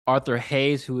Arthur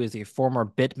Hayes, who is a former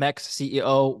BitMEX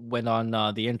CEO, went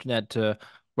on the internet to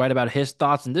write about his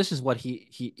thoughts, and this is what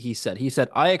he said. He said,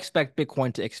 "I expect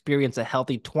Bitcoin to experience a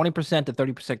healthy 20% to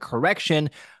 30% correction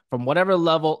from whatever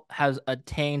level has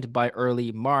attained by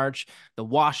early March. The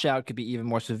washout could be even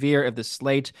more severe if the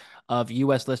slate of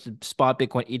U.S. listed spot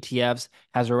Bitcoin ETFs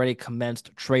has already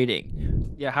commenced trading."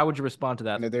 Yeah, how would you respond to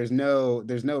that? There's no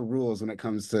rules when it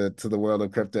comes to the world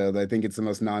of crypto. I think it's the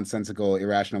most nonsensical,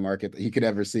 irrational market that you could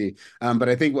ever see. But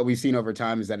I think what we've seen over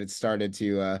time is that it's started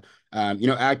to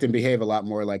act and behave a lot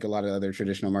more like a lot of other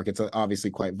traditional markets.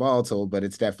 Obviously quite volatile, but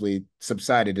it's definitely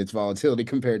subsided its volatility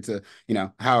compared to,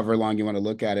 however long you want to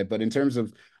look at it. But in terms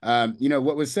of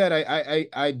what was said,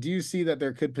 I do see that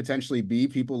there could potentially be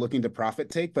people looking to profit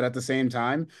take, but at the same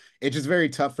time, it's just very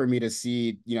tough for me to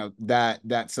see,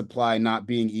 that supply not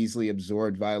being easily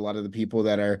absorbed by a lot of the people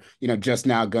that are, just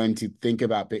now going to think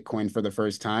about Bitcoin for the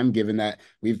first time, given that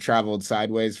we've traveled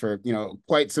sideways for,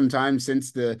 quite some time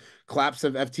since the collapse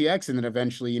of FTX. And then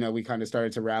eventually, we kind of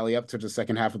started to rally up to the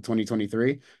second half of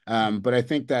 2023. But I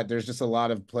think that there's just a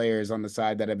lot of players on the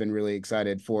side that have been really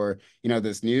excited for,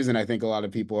 this news. And I think a lot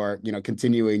of people are,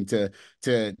 continuing to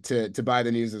buy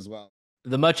the news as well.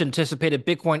 The much anticipated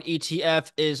Bitcoin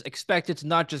ETF is expected to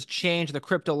not just change the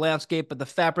crypto landscape, but the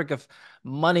fabric of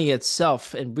money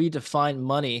itself and redefine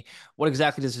money. What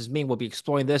exactly does this mean? We'll be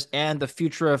exploring this and the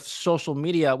future of social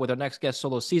media with our next guest,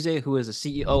 Ceesay, who is the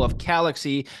CEO of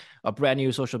Calaxy, a brand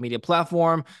new social media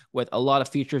platform with a lot of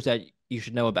features that you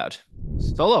should know about.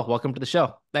 Solo, welcome to the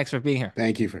show. Thanks for being here.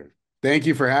 Thank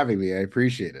you for having me. I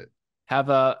appreciate it. Have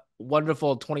a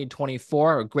wonderful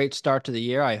 2024, a great start to the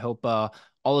year. I hope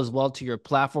all is well to your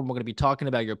platform. We're going to be talking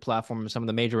about your platform and some of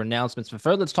the major announcements. But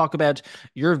first, let's talk about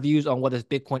your views on what this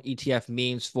Bitcoin ETF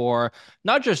means for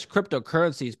not just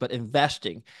cryptocurrencies, but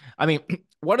investing. I mean,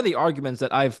 one of the arguments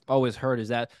that I've always heard is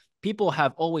that people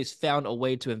have always found a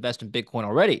way to invest in Bitcoin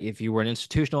already. If you were an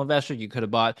institutional investor, you could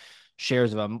have bought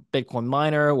shares of a Bitcoin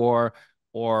miner or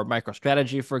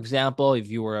MicroStrategy, for example. If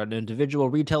you were an individual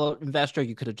retail investor,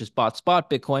 you could have just bought spot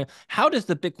Bitcoin. How does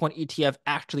the Bitcoin ETF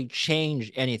actually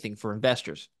change anything for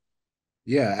investors?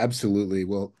 Yeah, absolutely.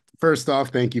 Well, first off,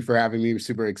 thank you for having me. We're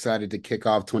super excited to kick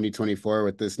off 2024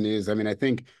 with this news. I mean, I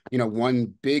think,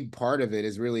 one big part of it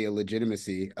is really a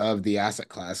legitimacy of the asset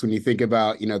class. When you think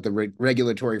about, the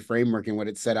regulatory framework and what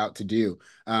it's set out to do,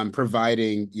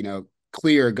 providing,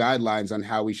 clear guidelines on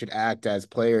how we should act as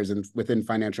players and within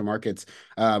financial markets.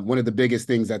 One of the biggest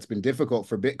things that's been difficult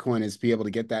for Bitcoin is to be able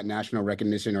to get that national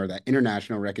recognition or that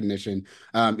international recognition.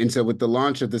 And so with the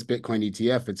launch of this Bitcoin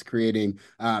ETF, it's creating,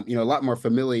 a lot more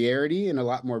familiarity and a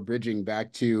lot more bridging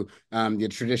back to the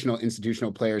traditional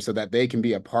institutional players so that they can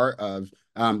be a part of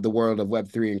the world of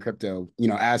Web3 and crypto.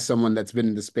 As someone that's been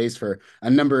in the space for a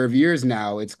number of years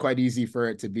now, it's quite easy for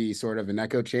it to be sort of an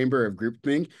echo chamber of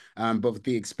groupthink. But with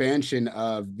the expansion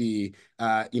of the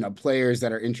players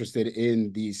that are interested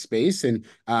in the space and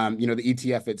the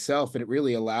ETF itself, it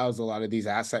really allows a lot of these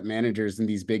asset managers and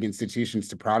these big institutions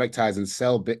to productize and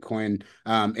sell Bitcoin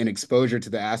and exposure to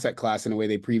the asset class in a way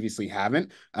they previously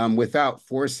haven't, without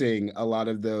forcing a lot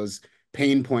of those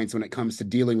pain points when it comes to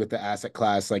dealing with the asset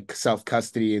class, like self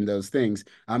custody and those things.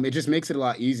 It just makes it a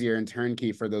lot easier and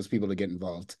turnkey for those people to get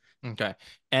involved. Okay.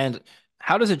 And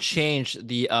how does it change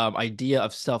the idea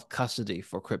of self custody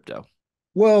for crypto?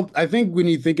 Well, I think when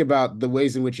you think about the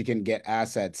ways in which you can get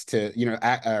assets to,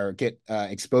 or get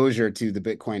exposure to the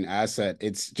Bitcoin asset,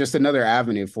 it's just another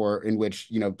avenue for in which,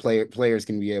 players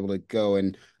can be able to go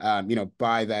and,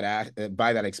 buy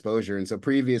that exposure. And so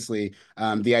previously,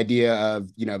 the idea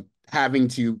of, having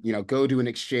to, go to an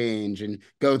exchange and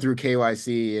go through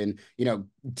KYC and,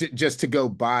 just to go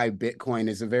buy Bitcoin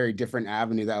is a very different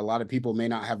avenue that a lot of people may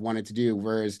not have wanted to do.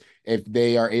 Whereas if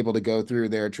they are able to go through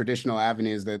their traditional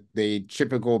avenues, that the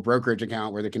typical brokerage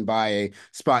account where they can buy a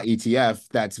spot ETF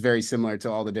that's very similar to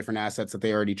all the different assets that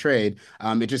they already trade,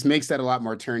 it just makes that a lot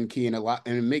more turnkey and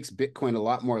it makes Bitcoin a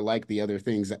lot more like the other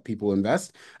things that people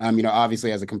invest. Obviously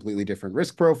has a completely different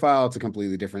risk profile. It's a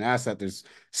completely different asset. There's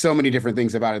so many different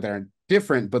things about it that are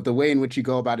different, but the way in which you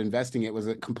go about investing it was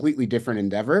a completely different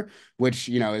endeavor, which,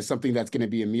 is something that's going to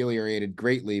be ameliorated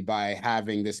greatly by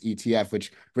having this ETF,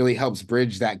 which really helps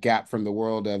bridge that gap from the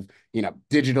world of,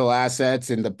 digital assets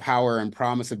and the power and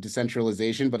promise of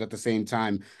decentralization, but at the same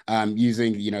time,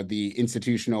 using, the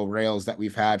institutional rails that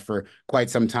we've had for quite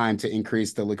some time to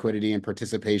increase the liquidity and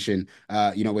participation,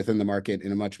 within the market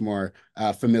in a much more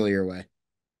familiar way.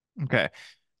 Okay.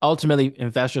 Ultimately,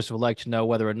 investors would like to know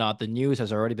whether or not the news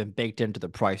has already been baked into the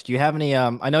price. Do you have any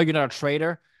I know you're not a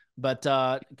trader, but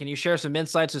can you share some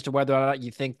insights as to whether or not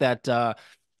you think that uh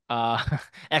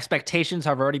expectations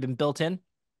have already been built in?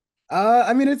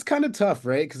 I mean, it's kind of tough,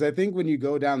 right? Because I think when you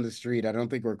go down the street, I don't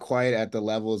think we're quite at the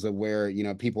levels of where,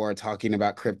 people are talking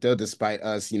about crypto, despite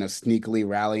us, sneakily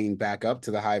rallying back up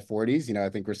to the high 40s. I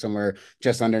think we're somewhere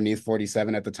just underneath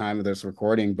 47 at the time of this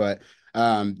recording. But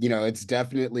it's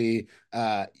definitely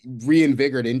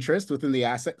reinvigorated interest within the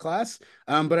asset class.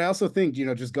 But I also think,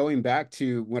 just going back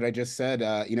to what I just said,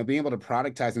 being able to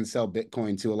productize and sell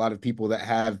Bitcoin to a lot of people that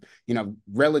have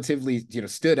relatively,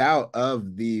 stood out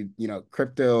of the,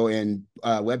 crypto and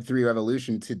Web3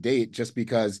 revolution to date, just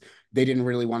because they didn't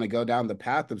really want to go down the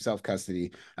path of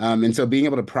self-custody. And so being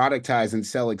able to productize and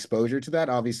sell exposure to that,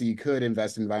 obviously you could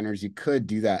invest in miners, you could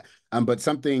do that. But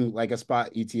something like a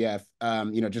spot ETF,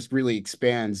 just really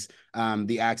expands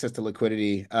the access to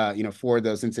liquidity, for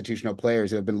those institutional players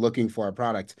who have been looking for a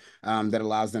product that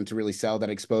allows them to really sell that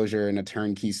exposure in a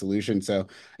turnkey solution. So,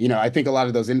 I think a lot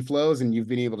of those inflows, and you've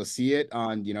been able to see it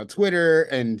on, Twitter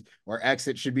and or X,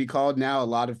 it should be called now. A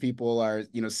lot of people are,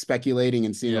 speculating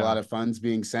and seeing a Yeah. lot of funds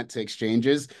being sent to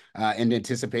exchanges in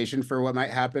anticipation for what might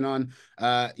happen on,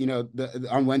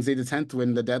 on Wednesday the 10th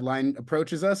when the deadline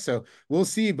approaches us. So we'll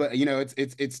see, but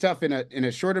it's tough in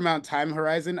a short amount time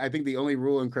horizon. I think the only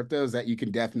rule in crypto is that you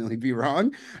can definitely be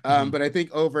wrong. Mhm. But I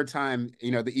think over time,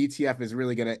 the ETF is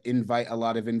really going to invite a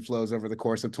lot of inflows over the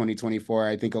course of 2024.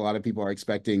 I think a lot of people are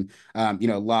expecting,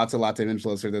 lots and lots of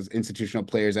inflows for those institutional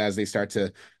players as they start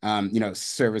to,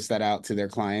 service that out to their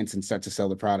clients and start to sell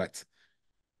the product.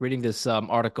 Reading this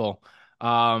article.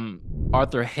 Um,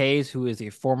 Arthur Hayes, who is a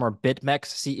former BitMEX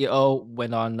CEO,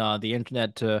 went on the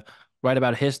internet to write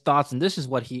about his thoughts, and this is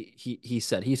what he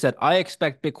said. He said, "I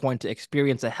expect Bitcoin to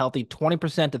experience a healthy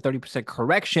 20% to 30%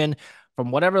 correction from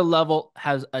whatever level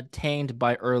has attained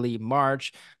by early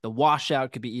March. The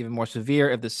washout could be even more severe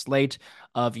if the slate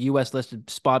of U.S. listed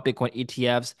spot Bitcoin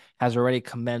ETFs has already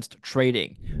commenced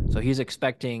trading." So he's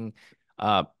expecting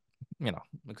uh,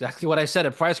 exactly what I said,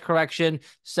 a price correction,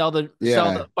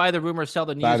 Yeah, buy the rumor, sell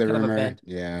the by news the kind of rumor. event.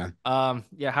 Yeah.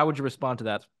 Yeah, how would you respond to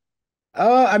that?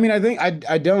 I mean, I think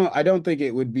I don't think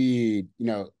it would be,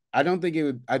 I don't think it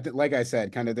would. Like I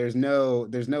said, kind of, there's no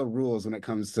rules when it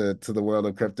comes to the world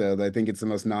of crypto. I think it's the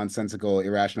most nonsensical,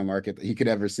 irrational market that you could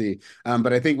ever see.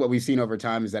 But I think what we've seen over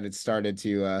time is that it's started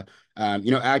to,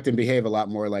 act and behave a lot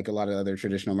more like a lot of other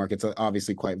traditional markets.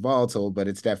 Obviously, quite volatile, but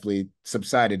it's definitely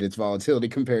subsided its volatility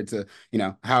compared to,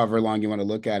 however long you want to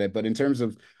look at it. But in terms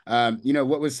of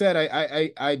what was said,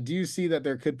 I do see that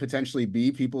there could potentially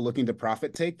be people looking to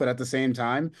profit take, but at the same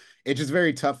time, it's just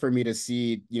very tough for me to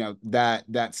see,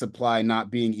 that supply not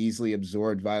being easily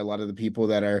absorbed by a lot of the people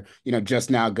that are,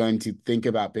 just now going to think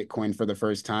about Bitcoin for the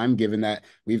first time, given that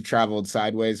we've traveled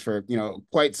sideways for,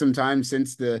 quite some time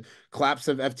since the collapse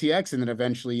of FTX, and then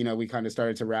eventually, we kind of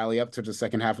started to rally up to the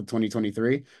second half of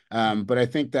 2023. But I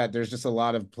think that there's just a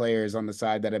lot of players on the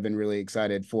side that have been really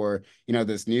excited for,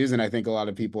 this news, and I think a lot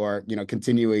of people are,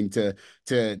 continuing to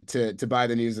buy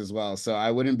the news as well. So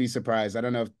I wouldn't be surprised. I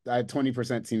don't know if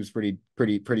 20% seems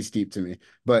pretty steep to me,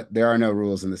 but there are no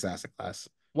rules in this asset class.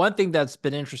 One thing that's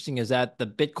been interesting is that the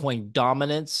Bitcoin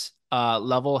dominance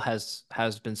level has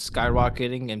been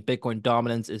skyrocketing, and Bitcoin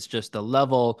dominance is just the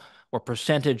level or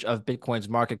percentage of Bitcoin's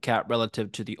market cap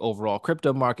relative to the overall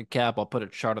crypto market cap. I'll put a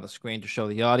chart on the screen to show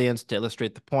the audience to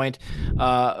illustrate the point.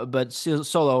 But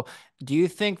Solo, do you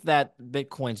think that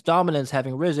Bitcoin's dominance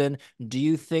having risen, do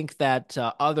you think that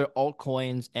other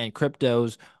altcoins and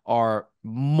cryptos are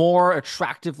more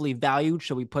attractively valued,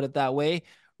 shall we put it that way,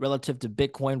 relative to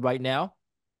Bitcoin right now?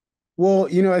 Well,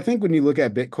 I think when you look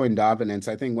at Bitcoin dominance,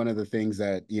 I think one of the things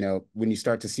that, when you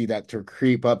start to see that to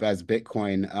creep up as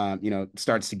Bitcoin,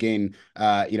 starts to gain,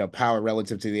 power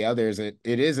relative to the others, it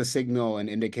is a signal and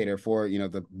indicator for,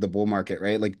 the bull market,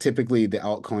 right? Like typically the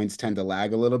altcoins tend to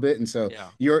lag a little bit. And so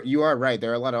Yeah. you are right.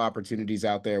 There are a lot of opportunities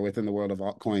out there within the world of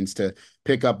altcoins to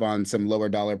pick up on some lower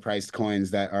dollar priced coins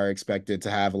that are expected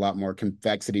to have a lot more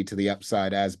convexity to the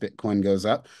upside as Bitcoin goes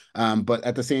up. But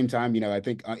at the same time, I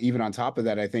think even on top of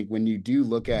that, I think when you do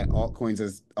look at altcoins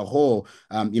as a whole,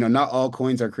 not all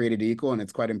coins are created equal, and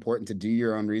it's quite important to do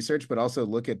your own research, but also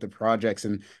look at the projects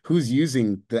and who's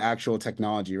using the actual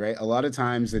technology, right? A lot of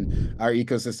times in our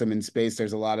ecosystem in space,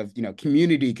 there's a lot of,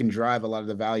 community can drive a lot of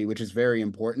the value, which is very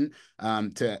important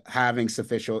to having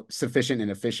sufficient and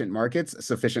efficient markets,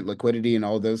 sufficient liquidity, and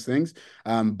all those things.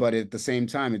 But at the same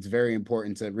time, it's very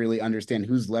important to really understand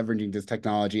who's leveraging this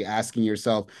technology, asking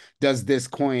yourself, does this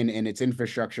coin and its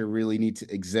infrastructure really need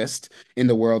to exist in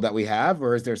the world that we have,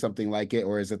 or is there something like it,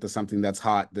 or is it the something that's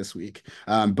hot this week?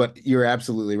 But you're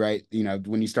absolutely right.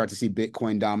 When you start to see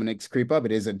Bitcoin dominance creep up,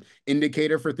 it is an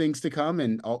indicator for things to come,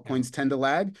 and Yeah. altcoins tend to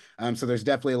lag. So there's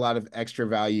definitely a lot of extra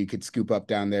value you could scoop up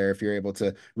down there if you're able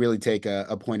to really take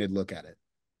a pointed look at it.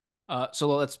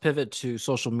 So let's pivot to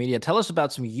social media. Tell us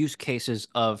about some use cases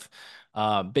of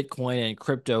Bitcoin and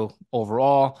crypto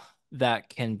overall that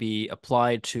can be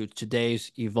applied to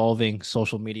today's evolving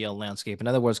social media landscape. In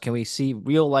other words, can we see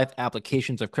real life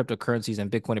applications of cryptocurrencies and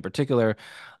Bitcoin in particular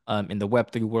in the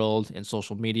Web3 world, in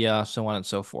social media, so on and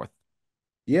so forth?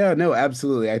 Yeah, no,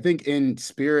 absolutely. I think in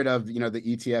spirit of, the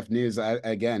ETF news,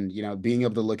 again, being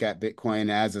able to look at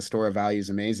Bitcoin as a store of value is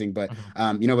amazing. But,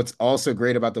 Mhm. what's also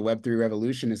great about the Web3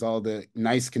 revolution is all the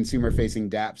nice consumer facing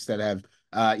dApps that have,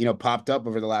 popped up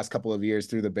over the last couple of years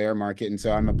through the bear market. And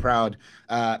so I'm a proud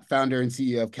founder and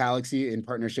CEO of Calaxy in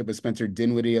partnership with Spencer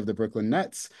Dinwiddie of the Brooklyn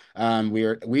Nets.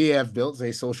 We have built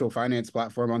a social finance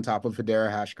platform on top of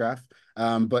Hedera Hashgraph.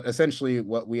 But essentially,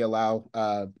 what we allow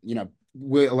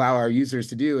our users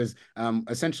to do is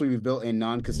essentially we've built a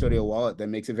non-custodial wallet that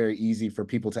makes it very easy for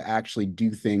people to actually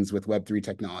do things with Web3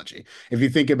 technology. If you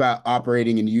think about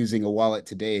operating and using a wallet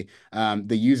today,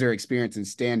 the user experience and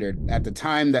standard at the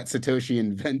time that Satoshi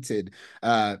invented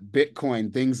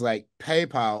Bitcoin, things like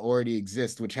PayPal already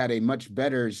exist, which had a much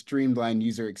better streamlined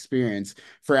user experience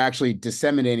for actually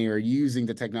disseminating or using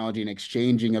the technology and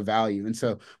exchanging a value. And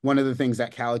so one of the things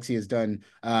that Calaxy has done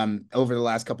over the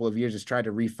last couple of years is try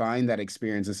to refine that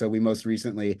experience. And so we most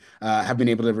recently have been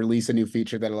able to release a new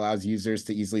feature that allows users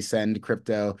to easily send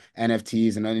crypto,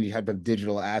 NFTs, and any type of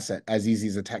digital asset as easy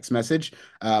as a text message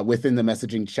within the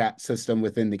messaging chat system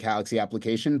within the Calaxy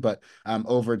application. But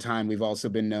over time, we've also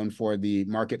been known for the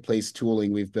marketplace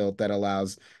tooling we've built that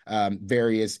allows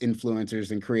various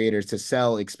influencers and creators to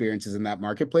sell experiences in that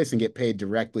marketplace and get paid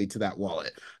directly to that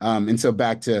wallet. And so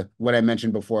back to what I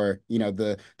mentioned before,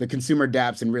 the consumer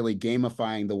dApps and really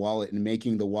gamifying the wallet and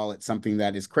making the wallet something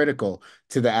that is critical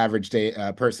to the average day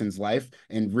person's life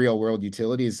and real world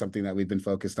utility is something that we've been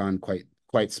focused on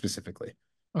quite specifically.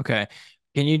 Okay.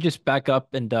 Can you just back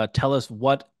up and tell us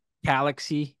what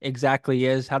Galaxy exactly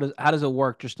is? How does it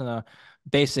work just on a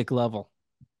basic level?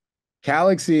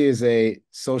 Calaxy is a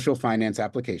social finance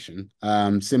application,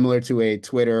 similar to a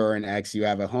Twitter or an X. You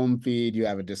have a home feed, you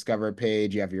have a Discover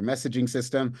page, you have your messaging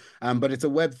system, but it's a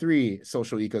Web3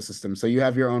 social ecosystem. So you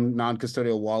have your own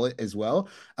non-custodial wallet as well,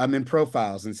 and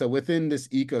profiles. And so within this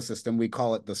ecosystem, we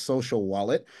call it the social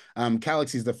wallet.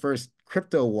 Calaxy is the first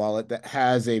crypto wallet that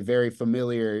has a very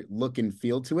familiar look and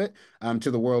feel to it to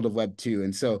the world of Web 2.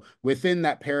 And so within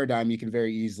that paradigm, you can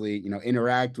very easily,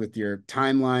 interact with your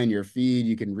timeline, your feed.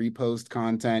 You can repost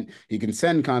content. You can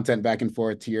send content back and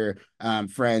forth to your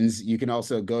friends. You can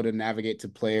also go to navigate to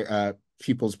player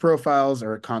people's profiles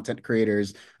or content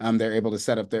creators. They're able to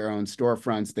set up their own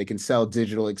storefronts. They can sell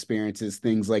digital experiences,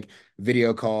 things like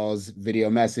video calls, video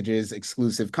messages,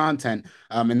 exclusive content,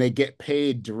 and they get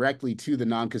paid directly to the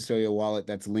non-custodial wallet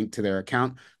that's linked to their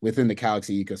account within the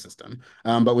Galaxy ecosystem.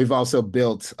 But we've also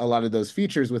built a lot of those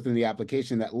features within the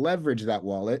application that leverage that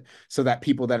wallet so that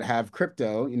people that have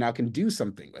crypto now can do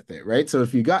something with it, right? So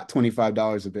if you got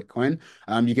 $25 of Bitcoin,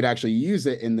 you could actually use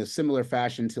it in the similar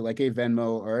fashion to like a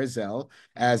Venmo or a Zelle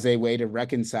as a way to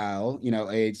reconcile,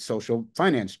 a social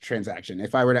finance transaction.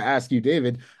 If I were to ask you,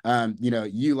 David,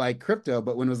 you like crypto,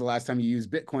 but when was the last time you used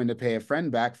Bitcoin to pay a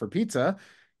friend back for pizza?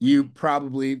 You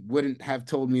probably wouldn't have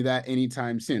told me that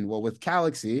anytime soon. Well, with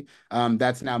Galaxy,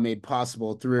 that's now made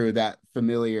possible through that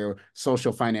familiar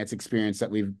social finance experience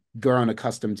that we've grown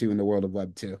accustomed to in the world of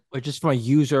Web 2. But just from a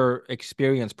user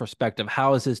experience perspective,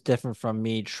 how is this different from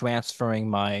me transferring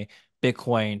my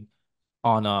Bitcoin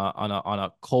on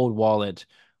a cold wallet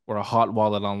or a hot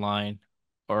wallet online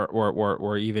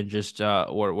or even just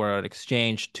or an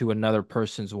exchange to another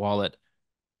person's wallet?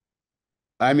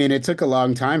 I mean, it took a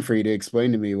long time for you to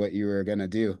explain to me what you were going to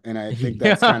do. And I think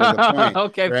that's kind of the Yeah. point,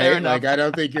 Okay, fair right? enough. Like, I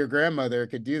don't think your grandmother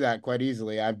could do that quite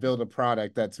easily. I've built a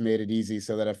product that's made it easy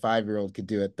so that a 5-year-old could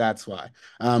do it. That's why.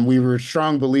 We were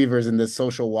strong believers in this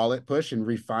social wallet push and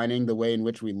refining the way in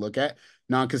which we look at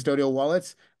non-custodial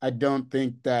wallets. I don't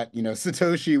think that,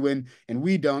 Satoshi, and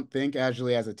we don't think,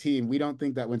 actually, as a team, we don't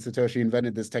think that when Satoshi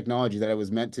invented this technology, that it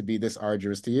was meant to be this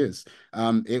arduous to use.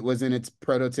 It was in its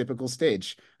prototypical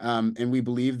stage. And we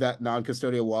believe that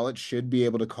non-custodial wallets should be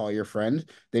able to call your friend.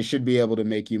 They should be able to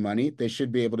make you money. They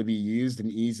should be able to be used and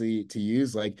easy to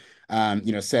use, like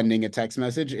sending a text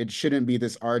message. It shouldn't be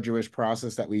this arduous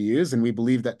process that we use. And we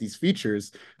believe that these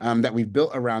features that we've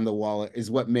built around the wallet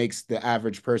is what makes the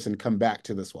average person come back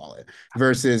to this wallet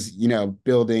versus,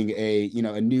 building a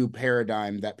new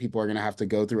paradigm that people are going to have to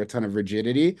go through a ton of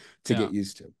rigidity to Yeah. get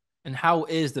used to. And how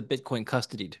is the Bitcoin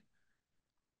custodied?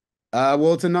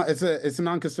 Well, it's a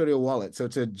non-custodial wallet, so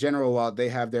it's a general wallet. They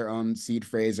have their own seed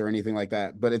phrase or anything like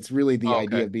that, but it's really the Oh,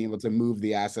 idea okay. of being able to move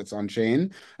the assets on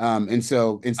chain. And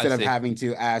so I instead of see. having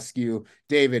to ask you,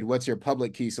 David, what's your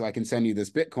public key so I can send you this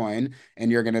Bitcoin,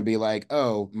 and you're going to be like,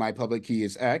 oh, my public key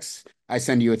is X. I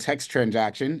send you a text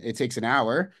transaction. It takes an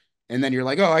hour, and then you're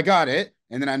like, oh, I got it,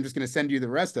 and then I'm just going to send you the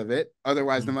rest of it.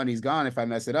 Otherwise, the Mhm. money's gone if I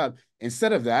mess it up.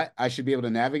 Instead of that, I should be able to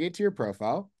navigate to your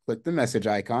profile, click the message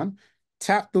icon,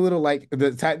 tap the little like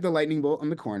the type the lightning bolt on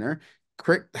the corner,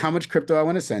 how much crypto I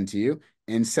want to send to you,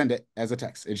 and send it as a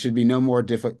text. It should be no more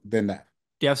difficult than that.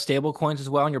 Do you have stable coins as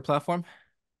well on your platform?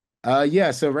 Yeah,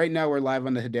 so right now we're live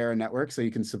on the Hedera network, so you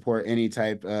can support any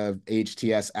type of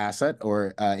HTS asset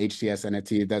or HTS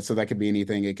NFT. That could be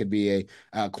anything. It could be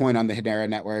a coin on the Hedera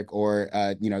network, or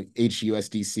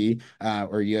HUSDC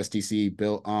or USDC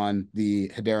built on the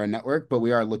Hedera network. But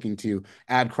we are looking to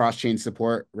add cross-chain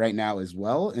support right now as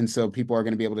well, and so people are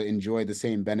going to be able to enjoy the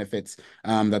same benefits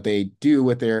that they do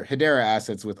with their Hedera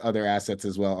assets with other assets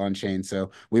as well on chain.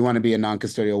 So we want to be a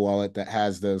non-custodial wallet that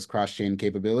has those cross-chain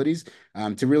capabilities,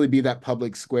 to really be that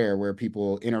public square where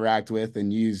people interact with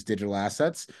and use digital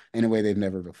assets in a way they've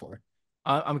never before.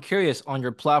 I'm curious on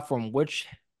your platform, which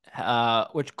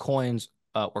coins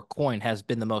or coin has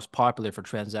been the most popular for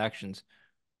transactions?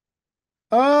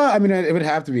 I mean, it would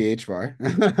have to be HBAR.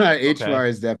 Okay. HBAR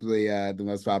is definitely the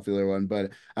most popular one,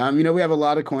 but we have a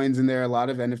lot of coins in there. A lot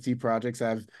of NFT projects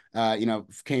have,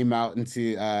 came out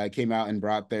and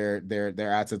brought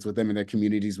their assets with them and their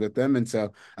communities with them, and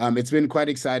so it's been quite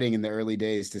exciting in the early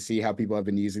days to see how people have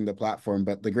been using the platform.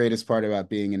 But the greatest part about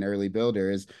being an early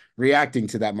builder is reacting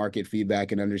to that market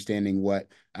feedback and understanding what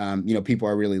people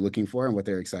are really looking for and what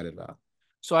they're excited about.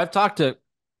 So I've talked to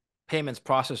payments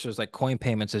processors like coin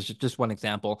payments as just one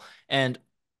example. And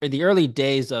in the early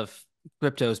days of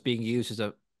cryptos being used as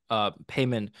a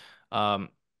payment um,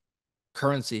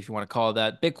 currency, if you want to call it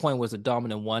that, Bitcoin was the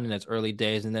dominant one in its early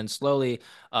days. And then slowly,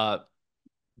 uh,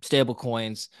 stable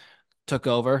coins took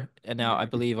over. And now I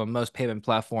believe on most payment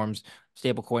platforms,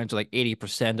 stable coins are like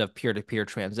 80% of peer-to-peer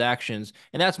transactions.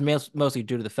 And that's mostly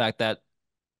due to the fact that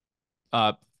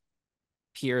uh,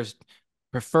 peers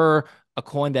prefer a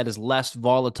coin that is less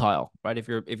volatile, right? If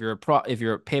you're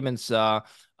a payments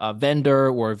vendor,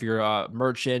 or if you're a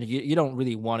merchant, you don't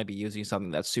really want to be using something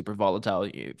that's super volatile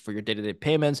for your day-to-day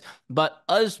payments. But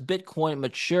as Bitcoin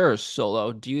matures,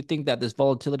 Solo, do you think that this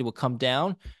volatility will come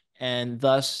down, and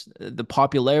thus the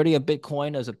popularity of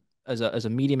Bitcoin as a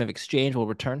medium of exchange will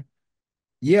return?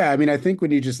 Yeah, I mean, I think when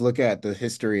you just look at the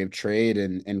history of trade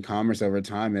and commerce over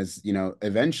time, as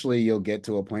eventually you'll get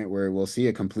to a point where we'll see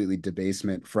a completely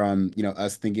debasement from,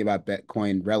 us thinking about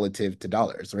Bitcoin relative to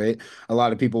dollars, right? A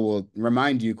lot of people will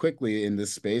remind you quickly in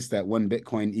this space that one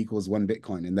Bitcoin equals one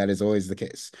Bitcoin, and that is always the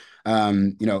case.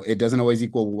 It doesn't always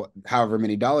equal however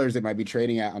many dollars it might be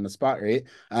trading at on the spot rate.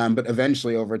 But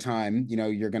eventually over time,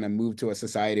 you're going to move to a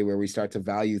society where we start to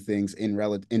value things in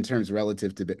terms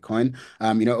relative to Bitcoin,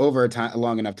 over a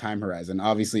long enough time horizon.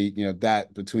 Obviously,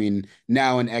 that between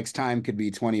now and X time could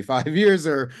be 25 years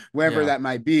or wherever Yeah. that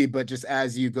might be. But just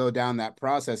as you go down that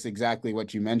process, exactly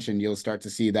what you mentioned, you'll start to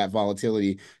see that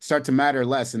volatility start to matter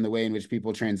less in the way in which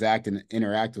people transact and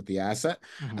interact with the asset.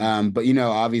 Hmm. But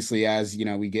obviously, as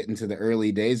we get into the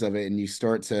early days of it, and you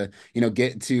start to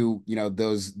get to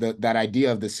that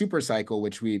idea of the super cycle,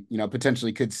 which we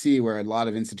potentially could see, where a lot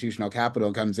of institutional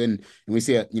capital comes in, and we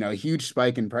see a huge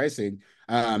spike in pricing,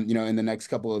 in the next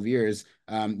couple of years.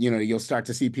 You'll start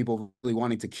to see people really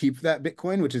wanting to keep that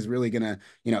Bitcoin, which is really going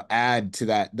to, add to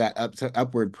that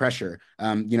upward pressure,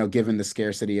 given the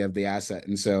scarcity of the asset.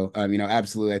 And so,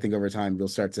 absolutely, I think over time you'll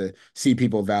start to see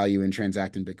people value and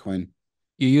transact in Bitcoin.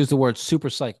 You use the word super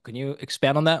cycle. Can you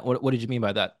expand on that? What did you mean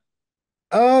by that?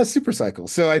 Super cycle.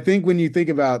 So I think when you think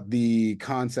about the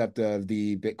concept of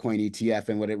the Bitcoin ETF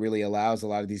and what it really allows a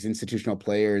lot of these institutional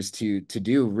players to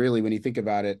do, really, when you think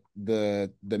about it,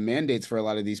 the mandates for a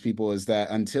lot of these people is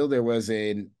that until there was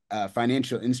a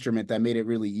financial instrument that made it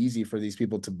really easy for these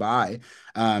people to buy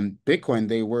Bitcoin,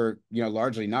 they were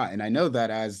largely not. And I know that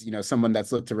as someone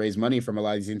that's looked to raise money from a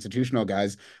lot of these institutional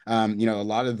guys, a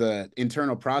lot of the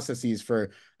internal processes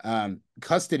for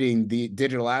custodying the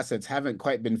digital assets haven't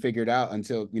quite been figured out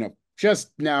until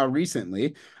just now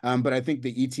recently. But I think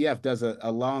the ETF does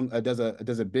a long it does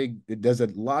a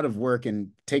lot of work and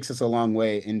takes us a long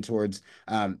way in towards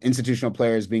institutional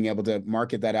players being able to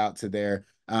market that out to their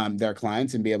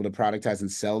clients and be able to productize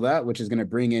and sell that, which is going to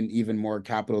bring in even more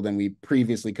capital than we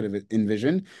previously could have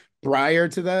envisioned. Prior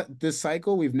to this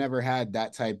cycle, we've never had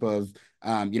that type of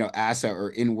asset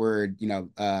or inward,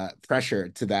 pressure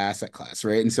to the asset class,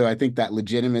 right? And so I think that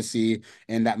legitimacy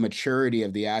and that maturity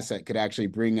of the asset could actually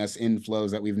bring us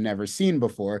inflows that we've never seen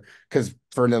before. Because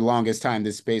for the longest time,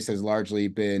 this space has largely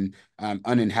been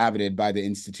uninhabited by the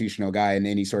institutional guy in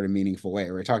any sort of meaningful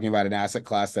way. We're talking about an asset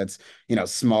class that's,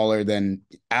 smaller than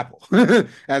Apple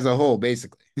as a whole,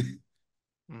 basically.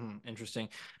 Interesting.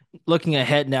 Looking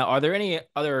ahead now, are there any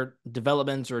other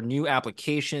developments or new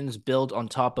applications built on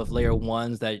top of layer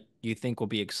ones that you think will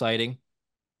be exciting?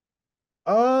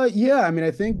 Yeah, I mean,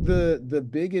 I think the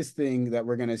biggest thing that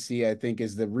we're gonna see, I think,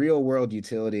 is the real world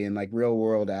utility and like real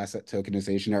world asset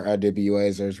tokenization or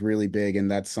RWAs is really big, and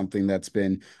that's something that's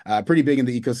been pretty big in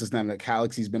the ecosystem that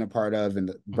Calaxy's been a part of and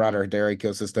the Mhm. broader Dare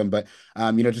ecosystem. But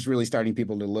just really starting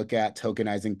people to look at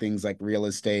tokenizing things like real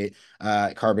estate,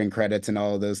 carbon credits, and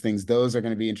all of those things. Those are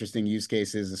going to be interesting use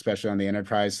cases, especially on the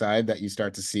enterprise side that you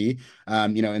start to see.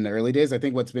 In the early days, I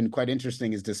think what's been quite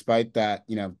interesting is despite that,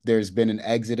 there's been an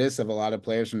exodus of a lot of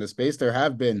players from the space. There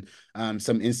have been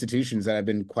some institutions that have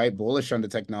been quite bullish on the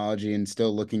technology and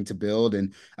still looking to build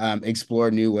and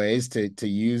explore new ways to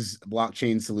use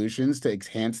blockchain solutions to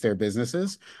enhance their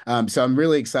businesses. So I'm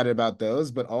really excited about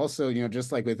those, but also,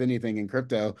 just like with anything in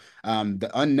crypto, the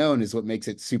unknown is what makes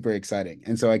it super exciting.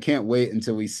 And so I can't wait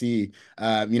until we see,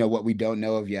 what we don't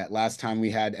know of yet. Last time we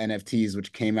had NFTs,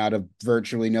 which came out of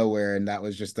virtually nowhere, and that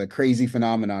was just a crazy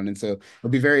phenomenon. And so it'll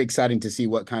be very exciting to see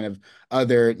what kind of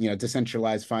other,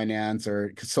 decentralized finance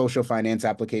or social finance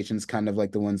applications, kind of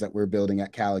like the ones that we're building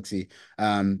at Calaxy,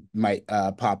 might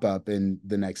pop up in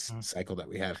the next cycle that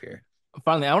we have here.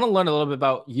 Finally, I want to learn a little bit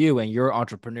about you and your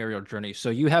entrepreneurial journey. So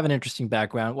you have an interesting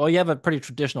background. Well, you have a pretty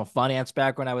traditional finance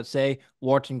background, I would say.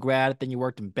 Wharton grad, then you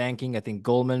worked in banking, I think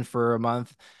Goldman for a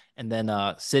month, and then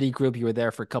Citigroup, you were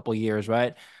there for a couple of years,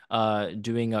 right?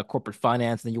 Doing corporate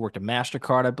finance, then you worked at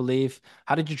MasterCard, I believe.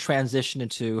 How did you transition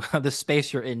into the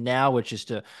space you're in now, which is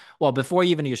well, before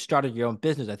you started your own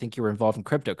business, I think you were involved in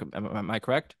crypto. Am I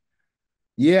correct?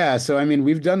 Yeah, so I mean,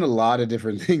 we've done a lot of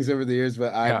different things over the years,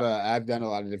 but I've Yeah. uh, I've done a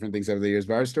lot of different things over the years.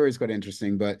 But our story is quite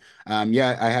interesting. But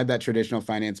yeah, I had that traditional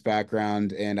finance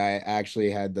background, and I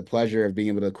actually had the pleasure of being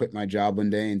able to quit my job one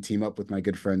day and team up with my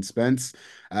good friend Spence.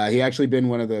 He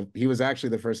was actually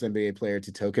the first NBA player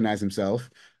to tokenize himself.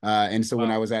 And so when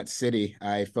I Wow. was at Citi,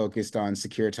 I focused on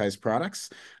securitized products,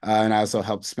 and I also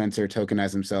helped Spencer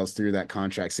tokenize themselves through that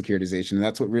contract securitization. And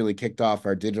that's what really kicked off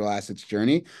our digital assets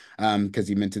journey, because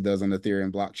he minted those on the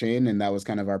Ethereum blockchain. And that was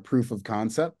kind of our proof of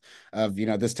concept of,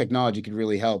 this technology could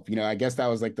really help. I guess that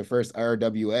was like the first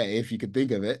RWA, if you could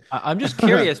think of it, I'm just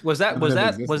curious, was that that would was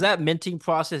have that was existed. that minting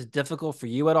process difficult for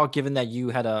you at all, given that you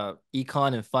had a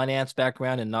econ and finance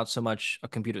background and not so much a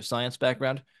computer science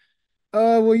background?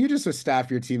 Well, you just would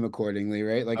staff your team accordingly,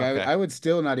 right? Like I, Okay. I would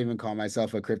still not even call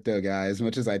myself a crypto guy as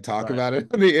much as I talk Right. about it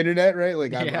on the internet, right?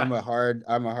 Like I'm, Yeah. I'm a hard,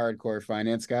 I'm a hardcore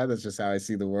finance guy. That's just how I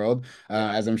see the world,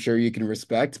 Yeah. as I'm sure you can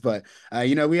respect. But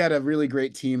we had a really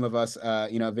great team of us,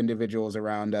 of individuals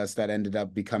around us that ended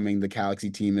up becoming the Galaxy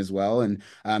team as well. And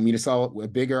you just saw a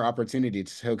bigger opportunity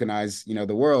to tokenize,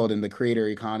 the world and the creator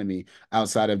economy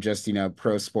outside of just,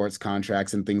 pro sports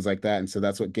contracts and things like that. And so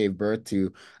that's what gave birth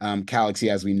to Calaxy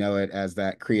as we know it as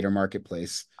that creator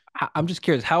marketplace. I'm just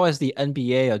curious, how has the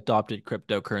NBA adopted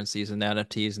cryptocurrencies and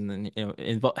NFTs, and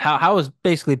then how is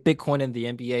basically Bitcoin and the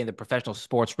NBA and the professional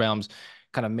sports realms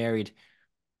kind of married?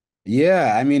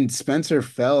 Yeah, I mean, Spencer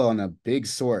fell on a big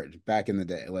sword back in the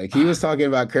day. Like he was talking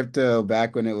about crypto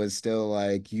back when it was still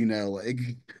like, like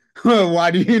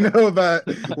why do you know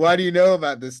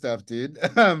about this stuff, dude?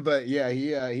 But yeah,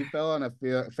 he fell on a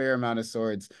fair amount of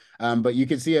swords. But you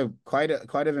could see a lot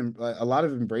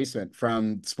of embracement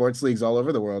from sports leagues all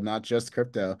over the world, not just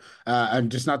crypto,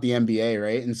 and just not the NBA,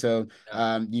 right? And so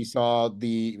Yeah. you saw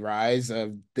the rise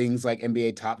of things like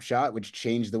NBA Top Shot, which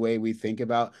changed the way we think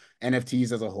about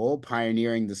NFTs as a whole,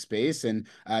 pioneering the space. And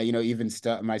even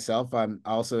myself, I'm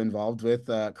also involved with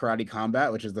Karate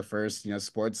Combat, which is the first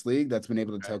sports league that's been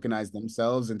able to Okay. tokenize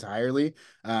themselves entirely,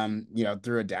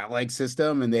 through a DAO-like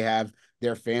system, and they have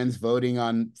their fans voting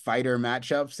on fighter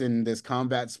matchups in this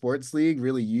combat sports league,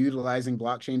 really utilizing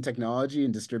blockchain technology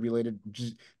and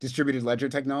distributed ledger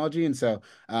technology. And so,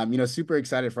 super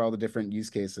excited for all the different use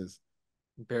cases.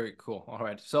 Very cool. All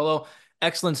right. Solo,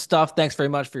 excellent stuff. Thanks very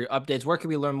much for your updates. Where can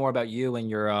we learn more about you and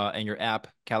your app,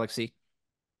 Galaxy?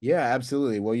 Yeah,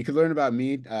 absolutely. Well, you can learn about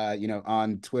me,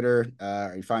 on Twitter.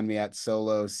 You find me at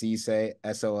Solo Ceesay,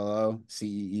 SOLO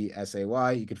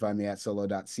CEESAY. You can find me at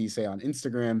solo.ceesay on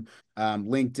Instagram,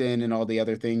 LinkedIn, and all the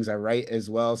other things. I write as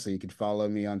well, so you could follow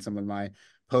me on some of my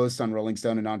posts on Rolling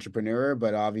Stone and Entrepreneur.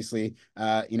 But obviously,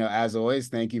 as always,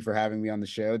 thank you for having me on the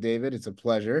show, David. It's a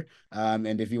pleasure.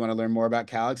 And if you want to learn more about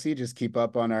Calaxy, just keep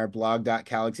up on our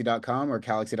blog.calaxy.com or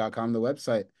calaxy.com, the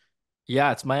website.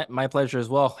 Yeah, it's my pleasure as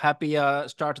well. Happy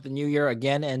start to the new year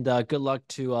again, and good luck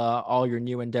to all your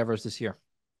new endeavors this year.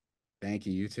 Thank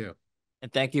you. You too.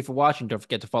 And thank you for watching. Don't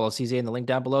forget to follow Ceesay in the link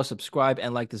down below, subscribe,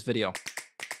 and like this video.